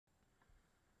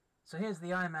So here's the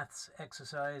iMaths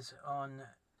exercise on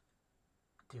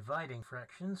dividing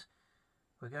fractions.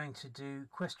 We're going to do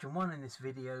question 1 in this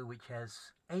video, which has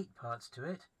 8 parts to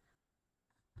it.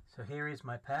 So here is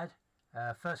my pad.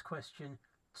 First question,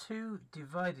 2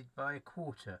 divided by a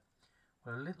quarter.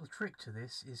 Well, a little trick to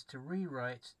this is to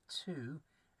rewrite 2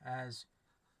 as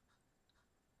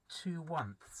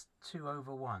 2/1, 2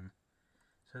 over 1.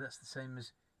 So that's the same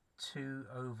as 2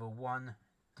 over 1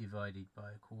 divided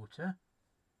by a quarter.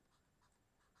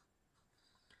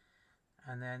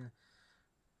 And then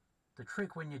the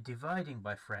trick when you're dividing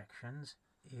by fractions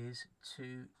is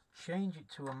to change it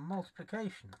to a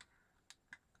multiplication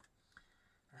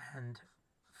and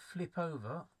flip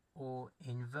over or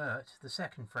invert the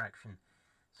second fraction.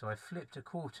 So I flipped a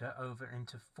quarter over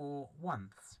into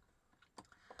 4/1.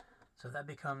 So that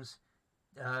becomes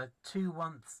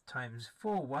 2/1 times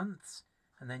 4/1,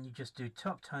 and then you just do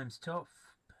top times top.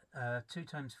 2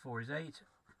 times 4 is 8.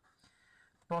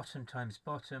 Bottom times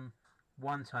bottom.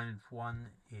 1 times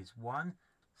 1 is 1.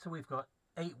 So we've got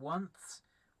 8/1,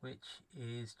 which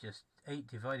is just 8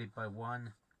 divided by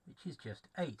 1, which is just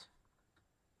 8.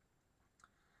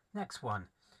 Next one,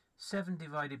 7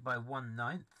 divided by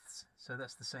 1/9, so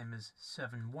that's the same as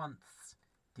 7/1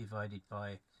 divided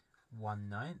by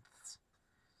 1/9.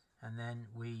 And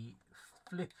then we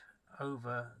flip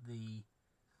over the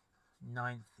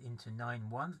 9th into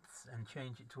 9/1 and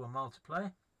change it to a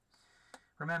multiply.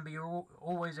 Remember, you're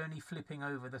always only flipping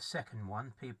over the second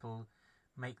one. People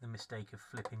make the mistake of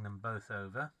flipping them both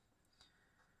over.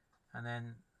 And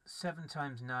then 7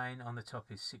 times 9 on the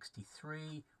top is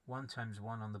 63. 1 times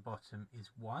 1 on the bottom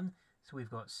is 1. So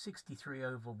we've got 63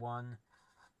 over 1,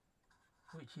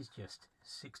 which is just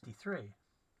 63.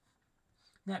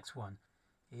 Next one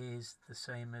is the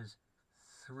same as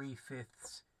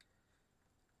 3/5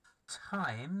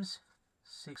 times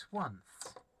 6/1.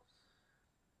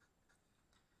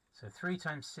 So 3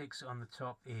 times 6 on the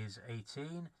top is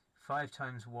 18. 5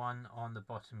 times 1 on the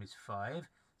bottom is 5.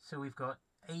 So we've got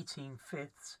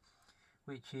 18/5,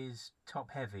 which is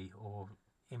top heavy or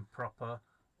improper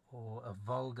or a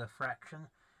vulgar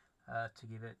fraction, to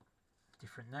give it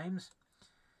different names.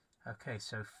 Okay,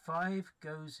 so 5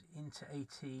 goes into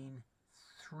 18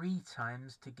 3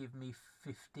 times to give me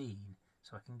 15.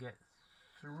 So I can get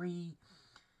 3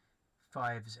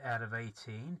 5s out of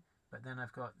 18. But then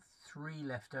I've got 3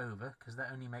 left over, because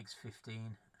that only makes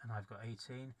 15, and I've got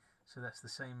 18. So that's the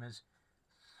same as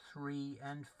 3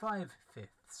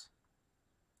 5/5.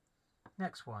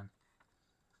 Next one.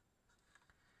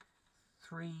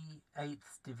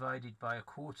 3/8 divided by a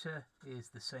quarter is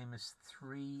the same as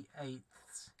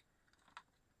 3/8.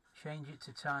 Change it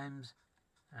to times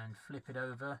and flip it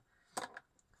over.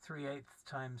 3/8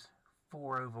 times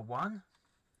 4 over 1.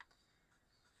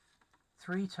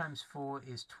 3 times 4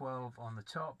 is 12 on the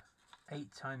top.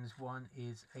 8 times 1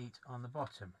 is 8 on the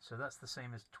bottom. So that's the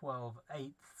same as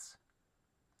 12/8.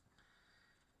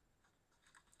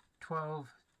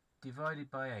 12 divided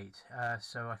by 8.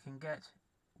 So I can get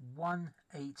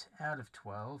 1/8 out of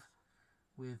 12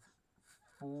 with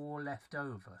 4 left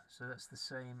over. So that's the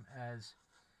same as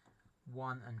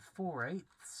 1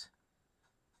 4/8.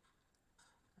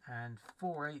 And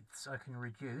 4/8 I can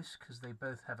reduce because they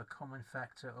both have a common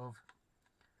factor of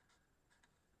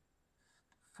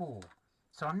 4.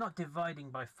 So I'm not dividing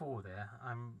by 4 there.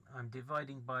 I'm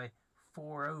dividing by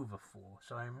 4 over 4.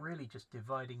 So I'm really just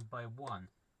dividing by 1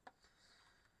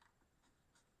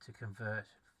 to convert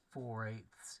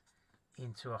 4/8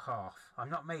 into a half. I'm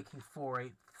not making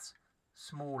 4/8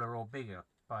 smaller or bigger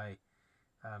by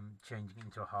changing it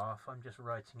into a half. I'm just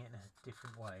writing it in a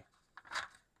different way.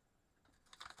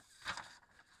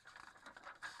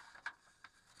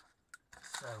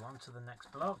 So on to the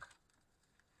next block.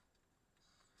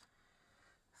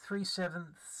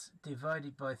 3/7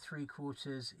 divided by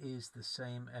 3/4 is the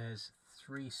same as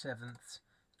 3/7.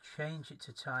 Change it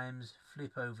to times,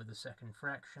 flip over the second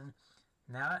fraction.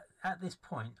 Now at this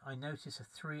point I notice a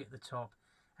 3 at the top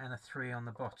and a 3 on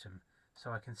the bottom.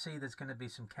 So I can see there's going to be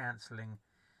some cancelling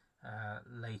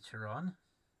later on.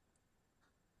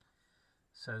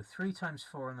 So 3 times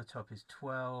 4 on the top is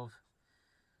 12.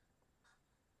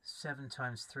 7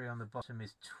 times 3 on the bottom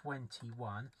is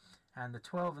 21, and the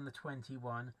 12 and the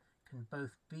 21 can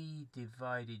both be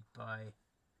divided by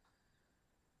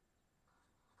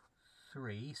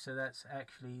 3, so that's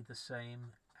actually the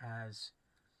same as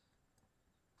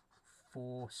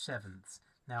 4/7.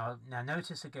 Now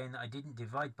notice again that I didn't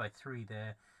divide by 3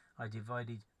 there. I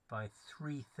divided by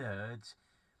 3/3,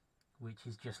 which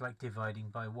is just like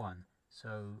dividing by 1.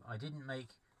 So I didn't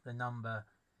make the number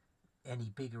any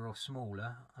bigger or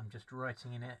smaller. I'm just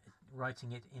writing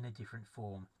it in a different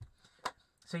form.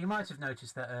 So you might have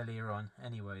noticed that earlier on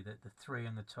anyway, that the 3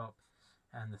 on the top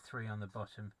and the 3 on the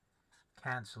bottom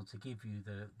cancel to give you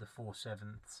the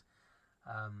 4/7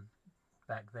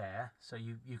 back there. So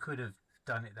you could have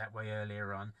done it that way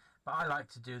earlier on, but I like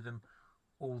to do them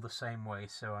all the same way,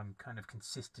 so I'm kind of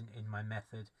consistent in my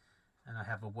method, and I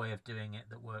have a way of doing it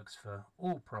that works for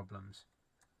all problems.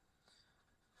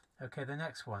 Okay, the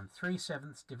next one,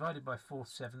 3/7 divided by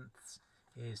 4/7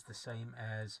 is the same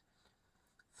as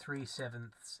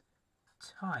 3/7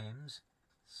 times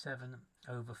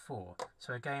 7/4.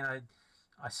 So again,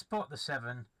 I spot the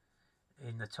 7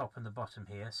 in the top and the bottom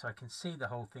here, so I can see the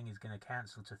whole thing is going to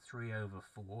cancel to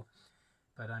 3/4,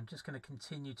 but I'm just going to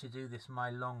continue to do this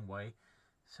my long way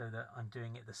so that I'm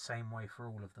doing it the same way for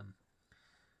all of them.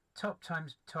 Top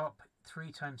times top,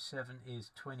 3 times 7 is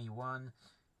 21,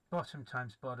 bottom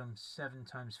times bottom, 7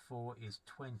 times 4 is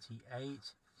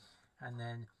 28, and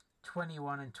then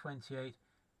 21 and 28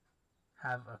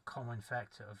 have a common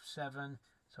factor of 7,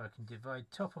 so I can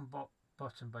divide top and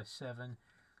bottom by 7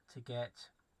 to get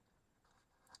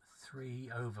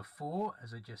 3/4,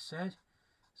 as I just said.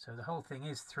 So the whole thing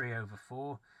is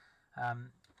 3/4.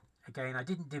 Again, I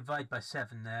didn't divide by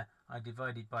 7 there, I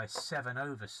divided by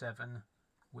 7/7,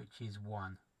 which is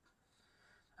 1.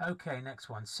 Okay, next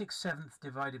one. 6/7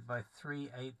 divided by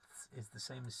 3/8 is the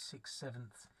same as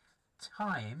 6/7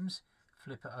 times,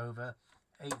 flip it over,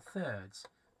 8/3.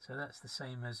 So that's the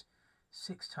same as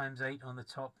 6 times 8 on the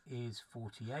top is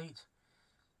 48.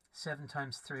 7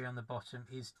 times 3 on the bottom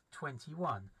is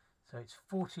 21. So it's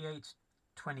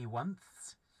 48/21.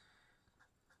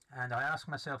 And I ask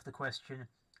myself the question,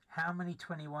 how many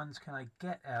 21s can I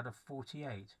get out of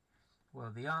 48? Well,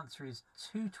 the answer is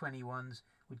 2 21s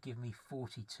would give me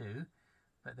 42,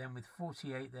 but then with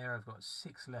 48 there I've got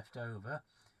 6 left over,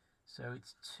 so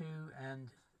it's 2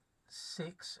 and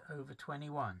 6 over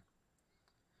 21.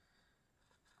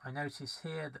 I notice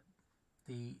here that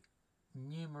the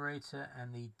numerator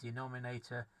and the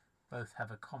denominator both have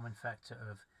a common factor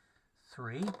of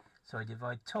 3, so I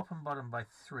divide top and bottom by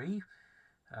 3,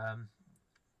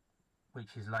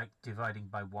 which is like dividing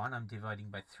by 1. I'm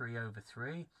dividing by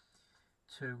 3/3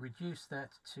 to reduce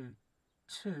that to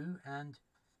 2 and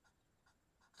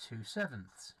 2/7.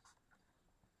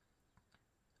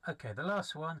 Okay, the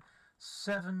last one,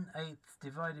 7/8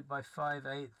 divided by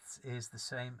 5/8 is the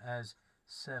same as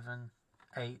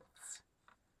 7/8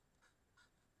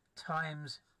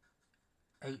 times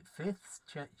 8/5.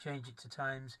 Change it to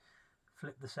times,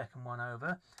 flip the second one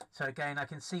over. So again, I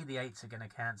can see the 8's are going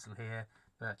to cancel here,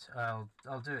 but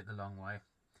I'll do it the long way.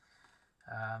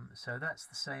 So that's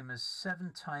the same as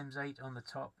 7 times 8 on the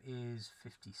top is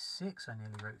 56. I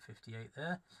nearly wrote 58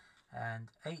 there.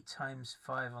 And 8 times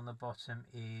 5 on the bottom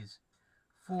is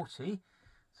 40.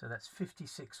 So that's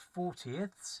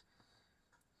 56/40.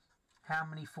 How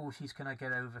many 40s can I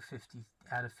get over 50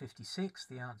 out of 56?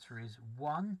 The answer is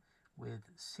 1 with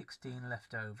 16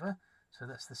 left over. So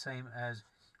that's the same as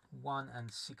 1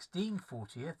 and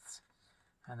 16/40.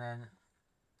 And then,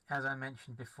 as I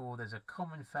mentioned before, there's a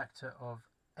common factor of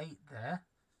 8 there.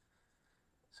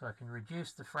 So I can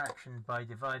reduce the fraction by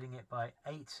dividing it by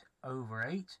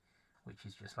 8/8, which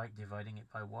is just like dividing it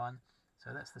by 1.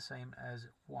 So that's the same as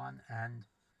 1 and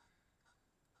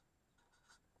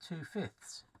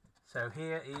 2/5. So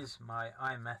here is my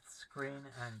iMath screen,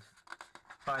 and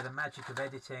by the magic of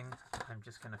editing, I'm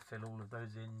just going to fill all of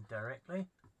those in directly.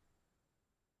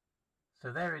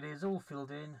 So there it is, all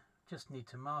filled in. Just need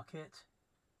to mark it.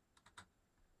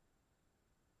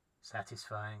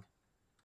 Satisfying.